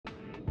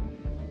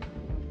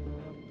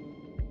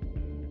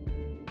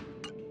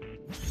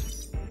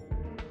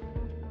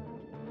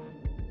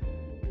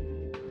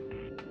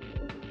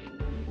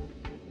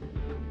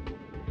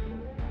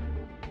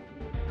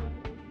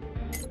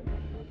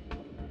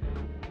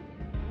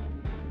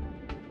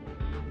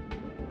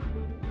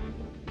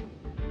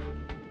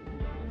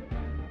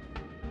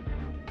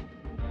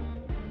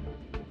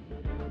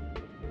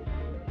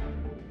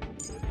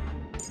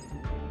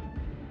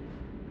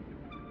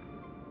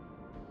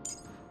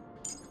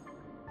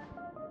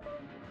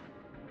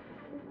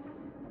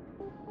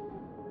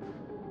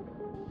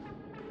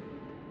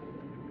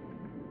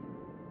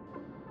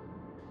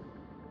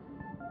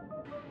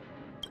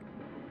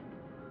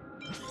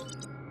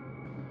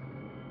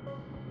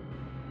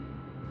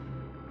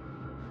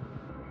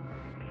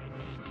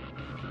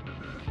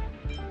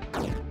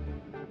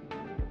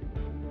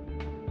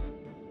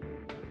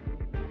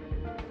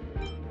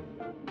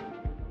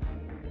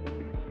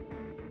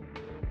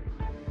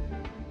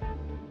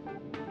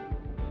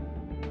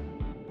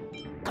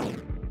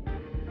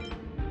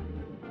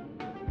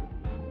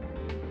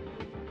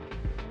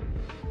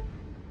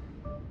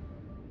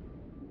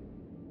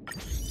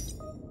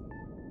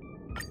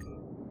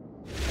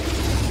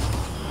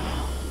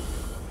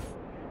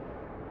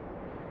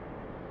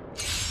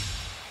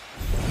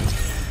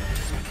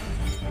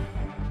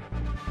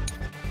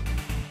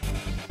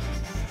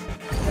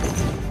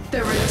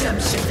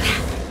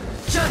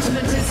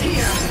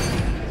here.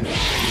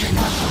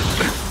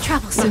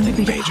 Trouble soon to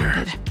be Major.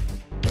 departed.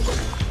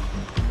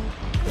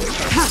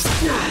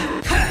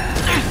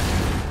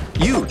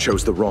 You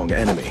chose the wrong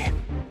enemy.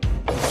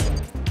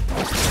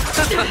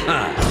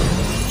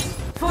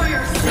 For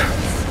your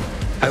sins.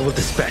 I will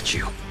dispatch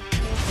you.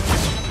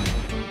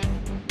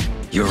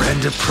 Your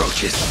end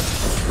approaches.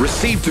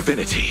 Receive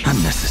divinity.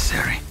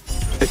 Unnecessary.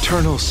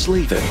 Eternal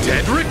sleep. The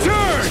dead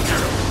return!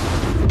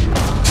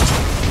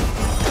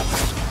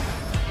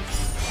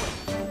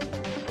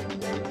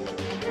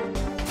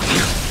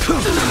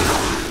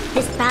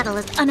 This battle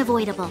is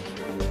unavoidable.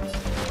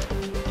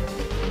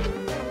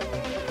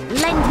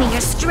 Lend me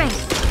your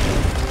strength.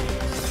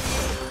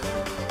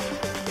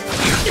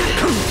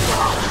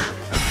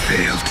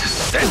 Fail to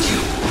send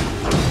you.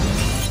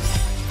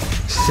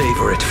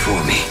 Savor it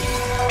for me.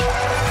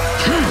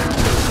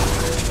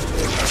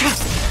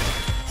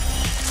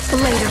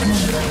 Blade of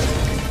moonlight.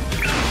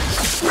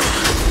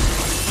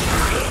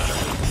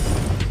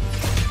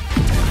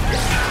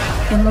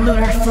 In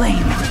lunar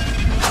flame.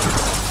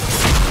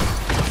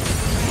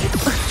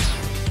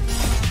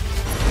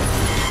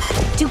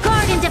 To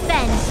guard and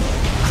defend.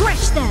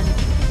 Crush them.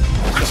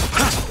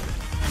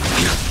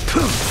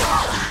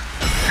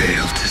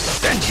 Fail to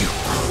send you.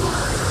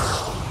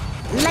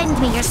 Lend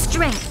me your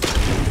strength.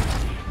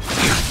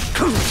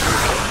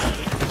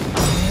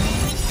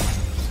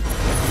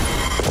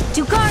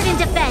 To guard and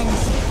defend.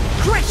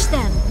 Crush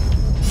them.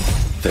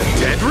 The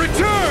dead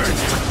return!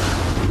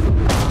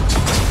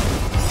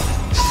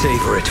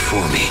 Savor it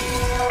for me.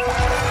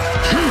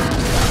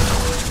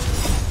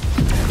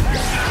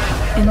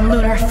 In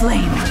lunar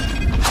flame.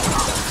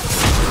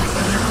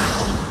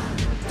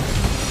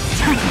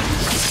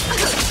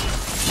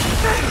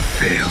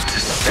 Fail to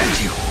send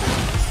you.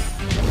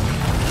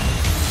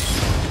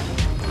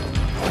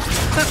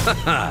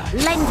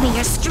 Lend me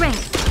your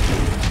strength.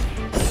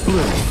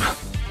 Bloom.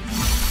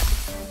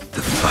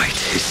 The fight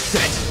is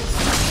set.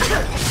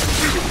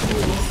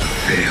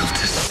 Fail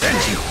to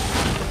send you.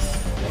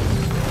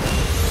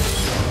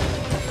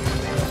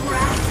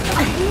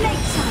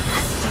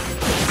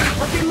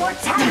 Of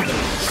immortality.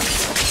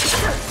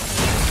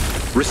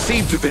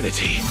 Receive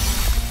divinity.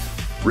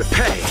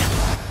 Repay.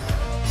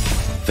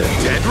 The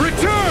dead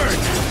return!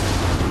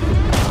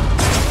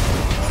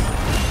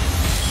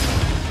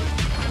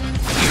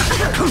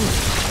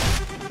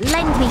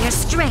 Lend me your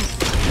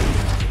strength.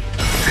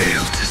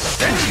 Fail to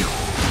send you.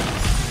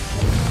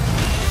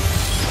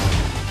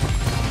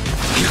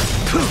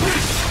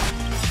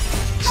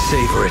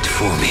 Savor it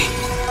for me.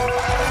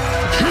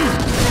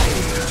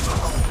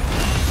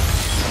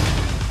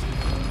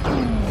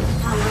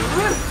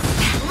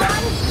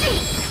 Run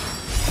deep.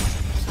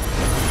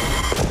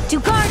 To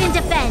guard and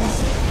defend.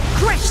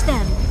 Crush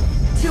them.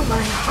 To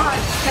my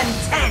heart's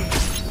content.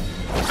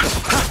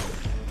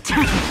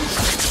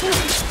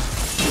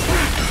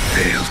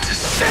 Fail to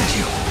send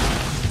you.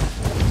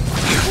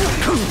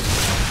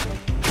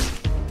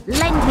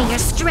 Lend me your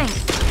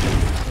strength.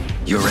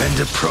 Your end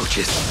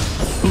approaches.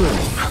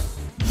 Bloom.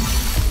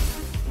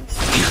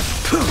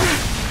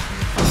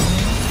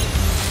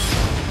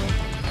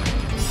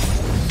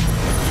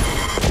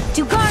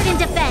 To guard and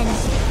defend.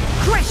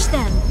 Crush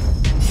them.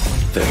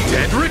 The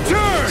dead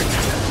return!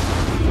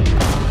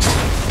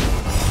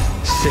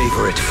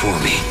 Savor it for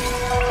me.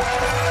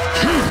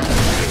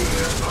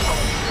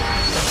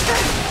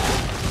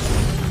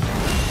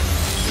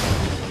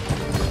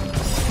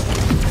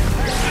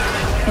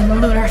 In the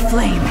lunar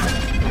flame.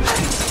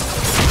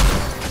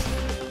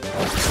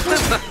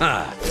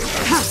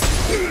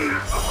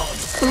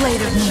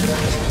 Blade of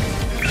moonlight.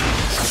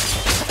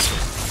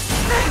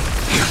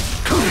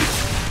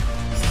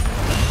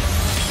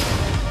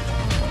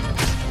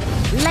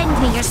 Lend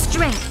me your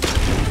strength.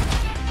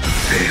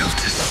 Fail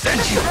to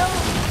send you.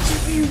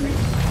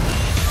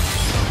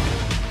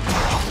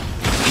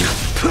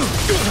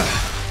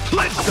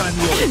 Let's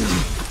unload.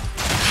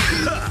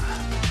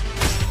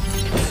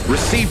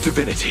 Receive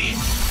divinity.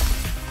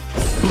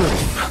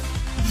 Bloom.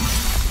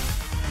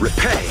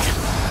 Repay.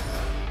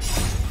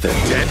 The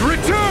dead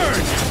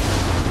return!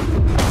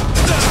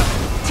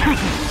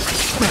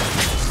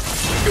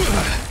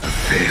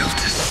 Fail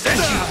to send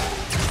you.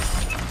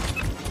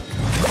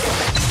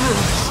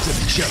 To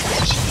the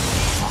challenge.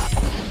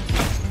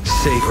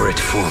 Savor it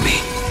for me.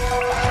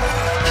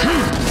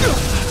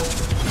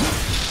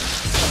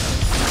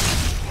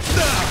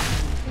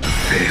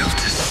 Fail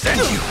to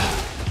send you.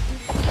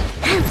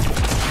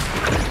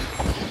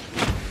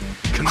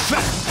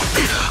 Confess!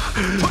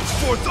 Put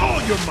forth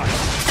all your might!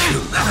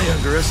 I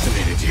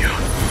underestimated you.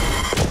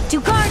 To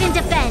guard and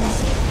defend.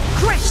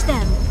 Crush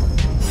them.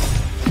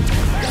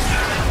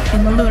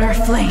 In the lunar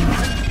flame.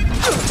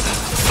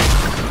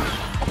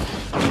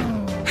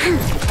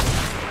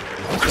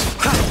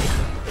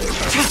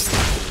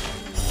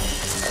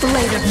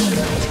 Blade of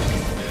moonlight.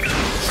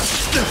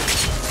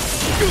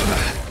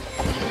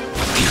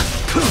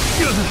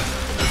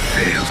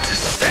 Fail to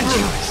send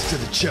you. Rise to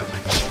the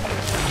challenge.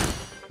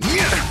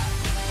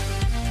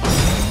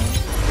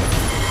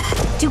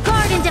 To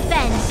guard and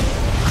defend.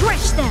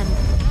 Crush them.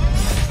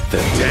 The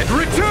dead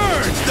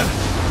return!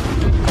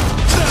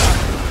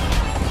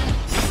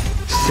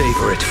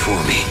 Savor it for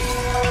me.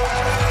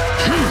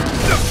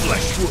 The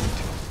flesh wound.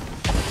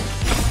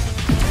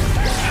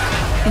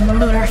 In the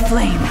lunar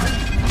flame.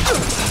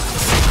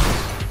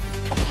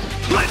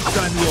 Cleanse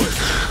thy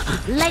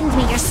loyalty. Lend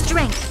me your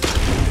strength.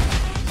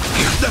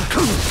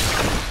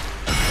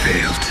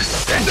 Fail to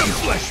stand The you.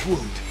 flesh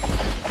wound.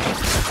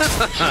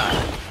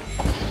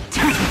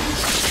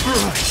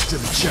 Rise to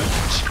the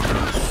challenge.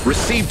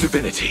 Receive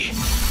divinity.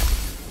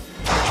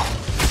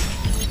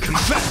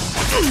 Confess.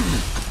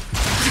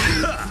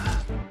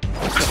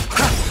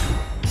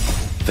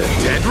 The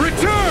dead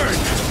return!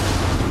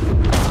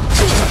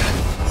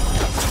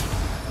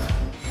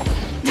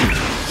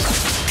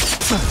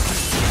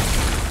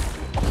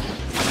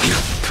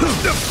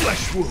 The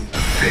flesh wound.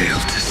 Fail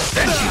to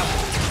stand you.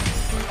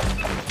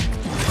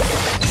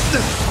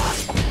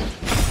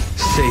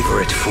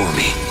 Savor it for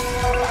me.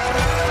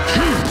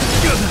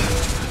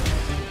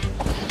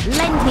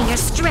 Lend me your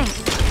strength.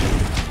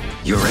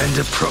 Your end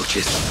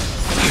approaches.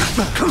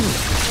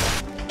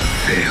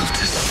 Fail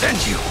to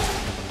stand you.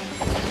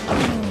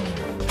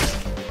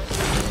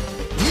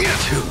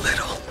 Too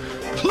little.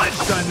 Pledge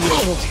thy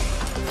loyalty.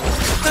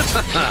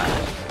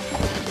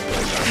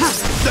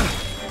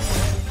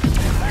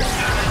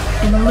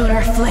 In the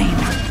lunar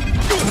flame.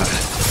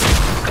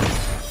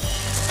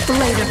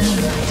 Blade of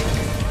moonlight.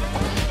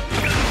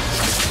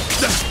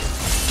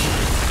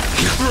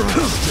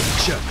 Rise to the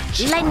challenge.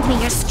 Lend me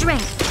your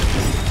strength.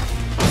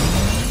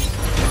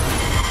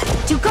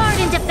 To guard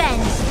and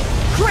defend.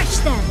 Crush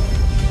them.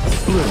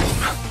 Bloom.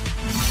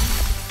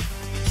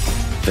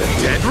 The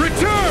dead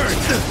return!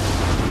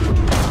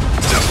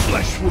 The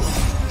flesh wound.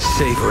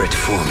 Savor it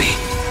for me.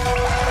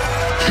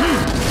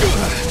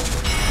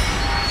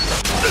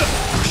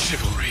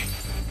 Chivalry.